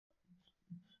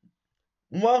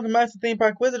Welcome back to Theme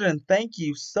Park Wizard, and thank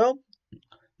you so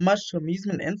much to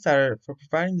Amusement Insider for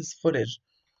providing this footage.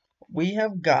 We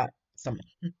have got some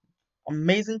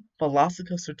amazing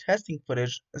Velocicoaster testing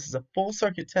footage. This is a full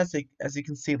circuit testing, as you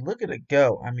can see. Look at it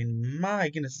go. I mean, my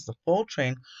goodness, it's a full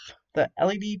train. The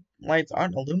LED lights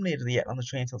aren't illuminated yet on the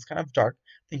train, so it's kind of dark.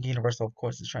 I think Universal, of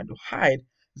course, is trying to hide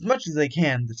as much as they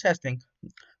can the testing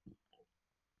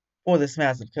for this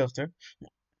massive coaster,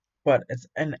 but it's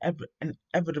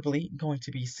inevitably going to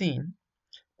be seen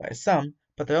by some.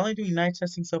 But they're only doing night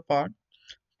testing so far.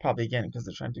 Probably again because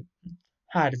they're trying to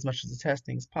hide as much of the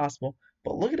testing as possible.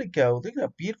 But look at it go. Look at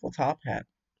that beautiful top hat.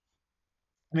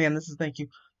 Man, this is thank you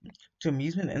to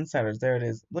Amusement Insiders. There it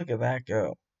is. Look at that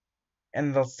go.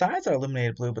 And the sides are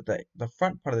illuminated blue, but the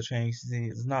front part of the train you see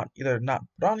is not either not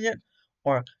put on yet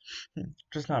or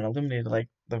just not illuminated like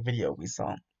the video we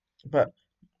saw. But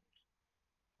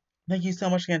thank you so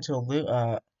much again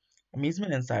to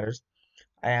Amusement Insiders.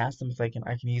 I asked them if I can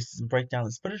use this and break down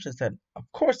this footage. They said, of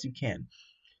course you can,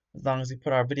 as long as you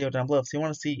put our video down below. If you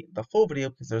want to see the full video,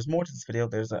 because there's more to this video,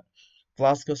 there's a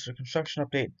Velocicoaster construction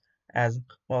update, as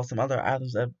well as some other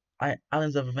Islands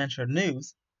of Adventure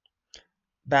news.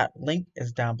 That link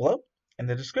is down below in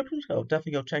the description, so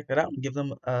definitely go check that out and give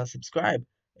them a subscribe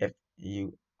if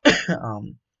you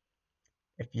um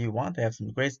if you want. They have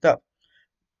some great stuff.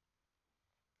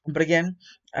 But again,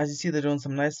 as you see, they're doing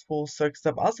some nice full circuit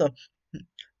stuff. Also,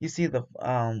 you see the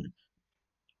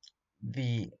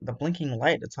blinking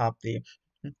light atop the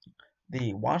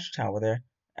watchtower there,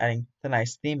 adding the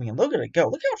nice theming. And look at it go!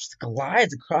 Look how it just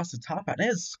glides across the top hat.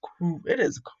 It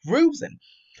is cruising,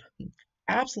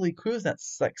 absolutely cruising.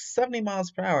 That's like 70 miles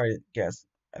per hour, I guess.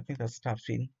 I think that's the top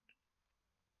speed.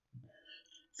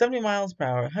 70 miles per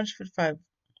hour, 155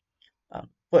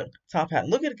 foot top hat.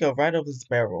 And look at it go right over this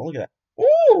barrel. Look at that.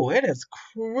 Ooh, it is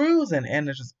cruising, and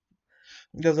it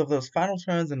goes over those final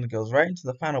turns, and it goes right into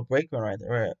the final brake run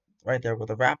right there where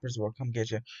the Raptors will come get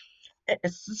you.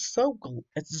 It's just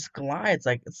it just glides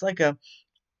like it's like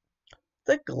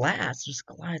glass, just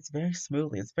glides very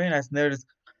smoothly. It's very nice. And there it is.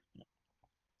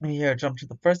 You hear jump to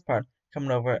the first part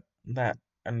coming over that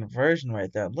inversion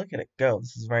right there. Look at it go.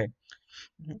 This is right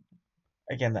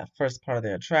again that first part of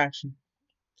the attraction.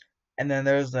 And then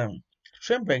there's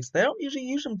trim brakes. They don't usually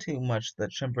use them too much. The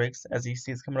trim brakes, as you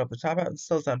see, it's coming up the top out. It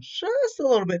slows down just a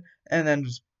little bit, and then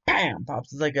just bam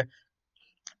pops. It's like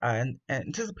an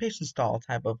anticipation stall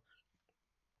type of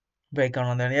brake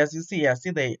on there. And as you see,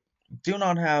 they do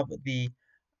not have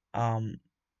um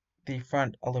the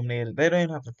front illuminated. They don't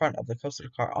even have the front of the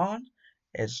coaster car on.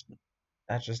 It's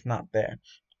That's just not there.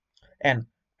 And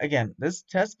again, this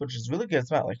test footage is really good.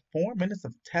 It's about like 4 minutes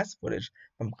of test footage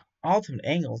from all different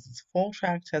angles. It's full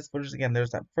track test footage. Again,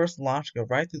 there's that first launch go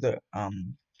right through the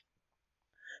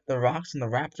rocks in the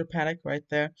raptor paddock right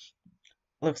there.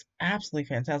 Looks absolutely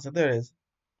fantastic. There it is.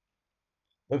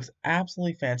 Looks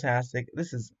absolutely fantastic.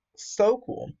 This is so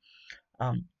cool.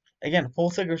 Um, Again, full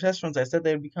circuit test runs. I said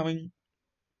they would be coming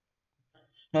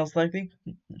most likely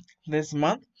this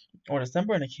month or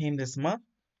December, and it came this month.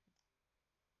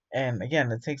 And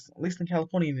again, it takes, at least in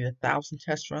California, you need 1,000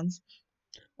 test runs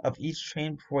of each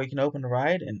train before you can open the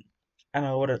ride. And I don't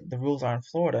know what the rules are in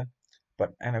Florida,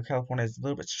 but I know California is a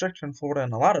little bit stricter in Florida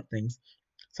in a lot of things,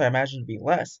 so I imagine it'd be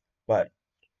less. But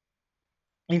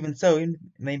even so, even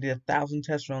they did 1,000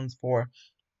 test runs for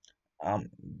um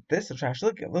this attraction.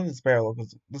 Look at this barrel. Look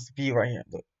at this view right here.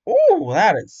 Look, ooh,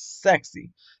 that is sexy.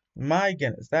 My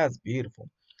goodness, that's beautiful.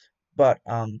 But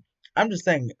I'm just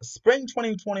saying, spring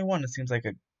 2021. It seems like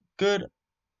a good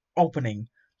opening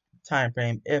time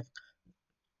frame if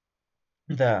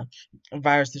the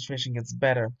virus situation gets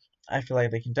better. I feel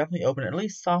like they can definitely open it, at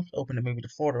least soft open it maybe to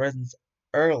Florida residents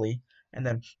early, and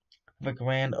then have a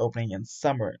grand opening in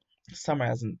summer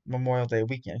as in Memorial Day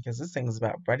weekend, because this thing is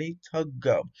about ready to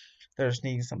go. They're just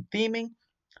needing some theming.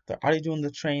 They're already doing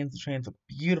the trains. The trains look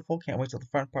beautiful. Can't wait till the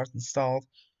front part's installed.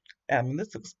 I mean,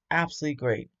 this looks absolutely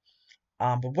great.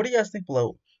 But what do you guys think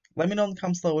below? Let me know in the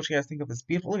comments below what you guys think of this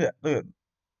beautiful. Look at,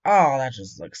 oh, that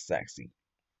just looks sexy.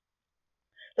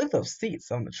 Look at those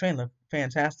seats on the train, look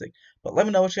fantastic. But let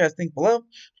me know what you guys think below.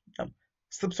 Um,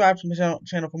 Subscribe to my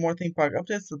channel for more theme park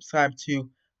updates. Subscribe to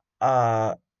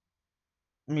uh,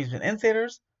 Amusement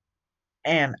Insiders,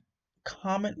 and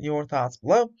comment your thoughts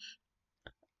below.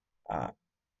 Uh,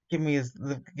 give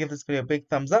this video a big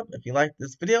thumbs up if you like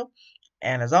this video.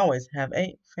 And as always, have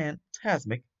a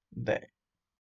fantastic day.